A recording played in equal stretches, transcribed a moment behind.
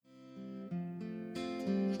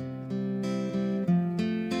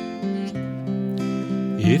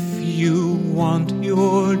If you want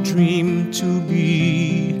your dream to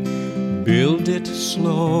be, build it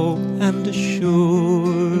slow and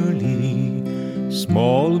surely.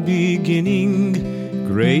 Small beginning,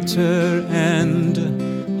 greater end.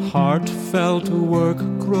 Heartfelt work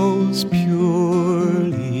grows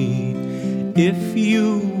purely. If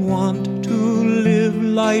you want to live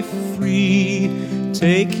life free,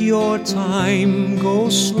 take your time, go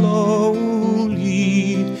slowly.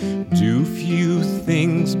 Do few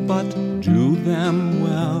things, but do them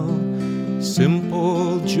well.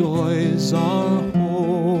 Simple joys are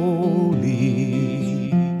holy.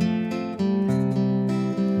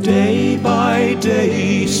 Day by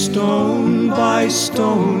day, stone by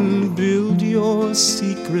stone, build your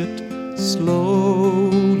secret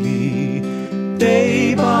slowly.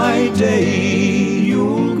 Day by day,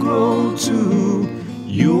 you'll grow too.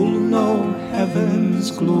 You'll know heaven's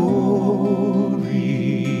glory.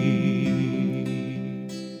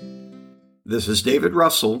 This is David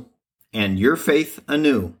Russell and Your Faith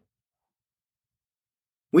Anew.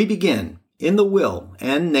 We begin in the will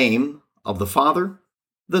and name of the Father,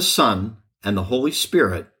 the Son, and the Holy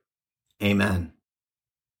Spirit. Amen.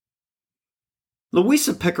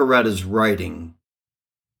 Louisa Picaretta's writing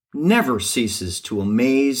never ceases to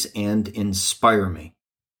amaze and inspire me.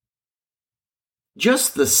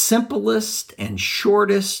 Just the simplest and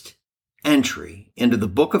shortest entry into the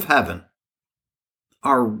Book of Heaven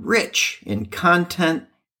are rich in content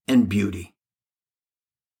and beauty.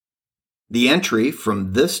 The entry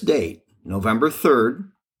from this date, November 3rd,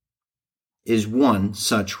 is one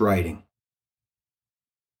such writing.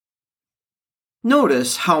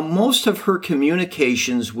 Notice how most of her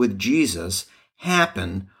communications with Jesus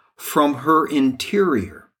happen from her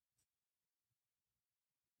interior.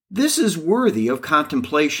 This is worthy of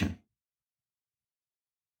contemplation.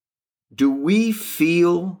 Do we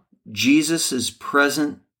feel Jesus is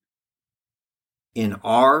present in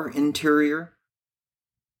our interior?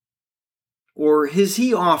 Or is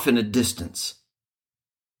he off in a distance?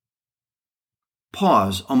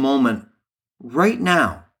 Pause a moment right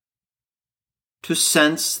now to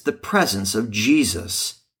sense the presence of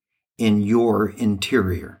Jesus in your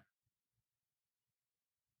interior.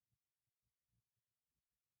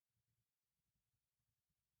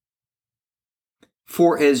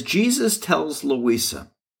 For as Jesus tells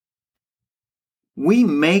Louisa, we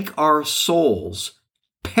make our souls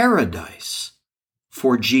paradise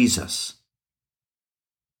for Jesus.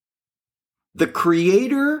 The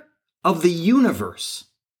creator of the universe,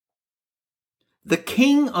 the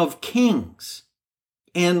King of kings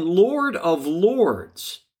and Lord of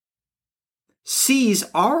lords, sees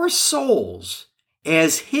our souls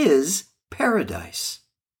as his paradise.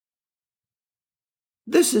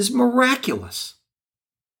 This is miraculous.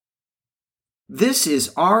 This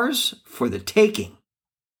is ours for the taking,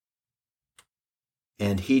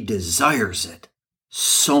 and he desires it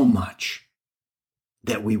so much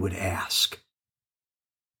that we would ask.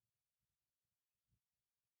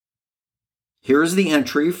 Here's the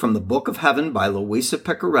entry from the Book of Heaven by Louisa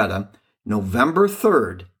Picaretta, November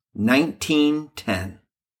 3rd, 1910.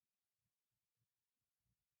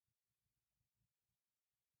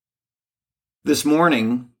 This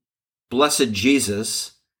morning, blessed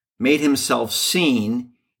Jesus made himself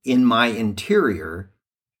seen in my interior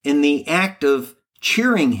in the act of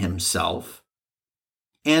cheering himself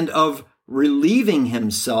and of relieving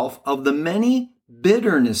himself of the many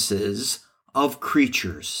bitternesses of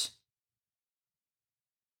creatures.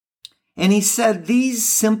 And he said these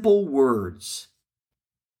simple words: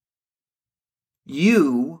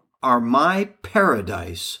 "You are my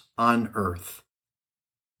paradise on earth,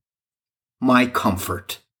 my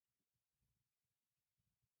comfort."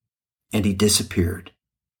 And he disappeared.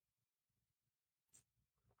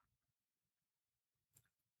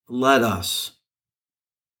 Let us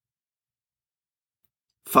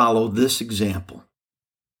follow this example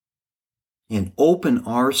and open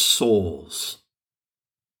our souls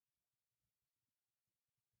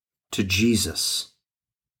to Jesus,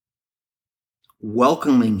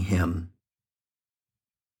 welcoming him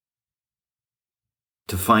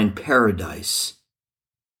to find paradise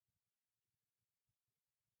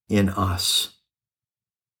in us.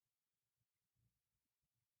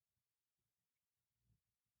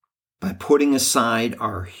 By putting aside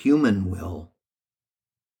our human will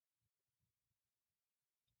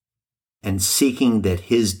and seeking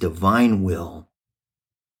that his divine will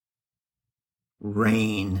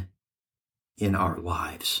reign in our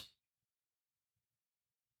lives.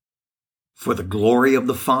 For the glory of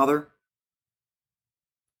the Father,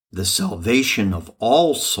 the salvation of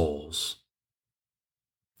all souls,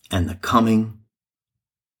 and the coming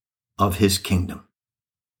of his kingdom.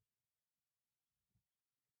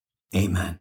 Amen.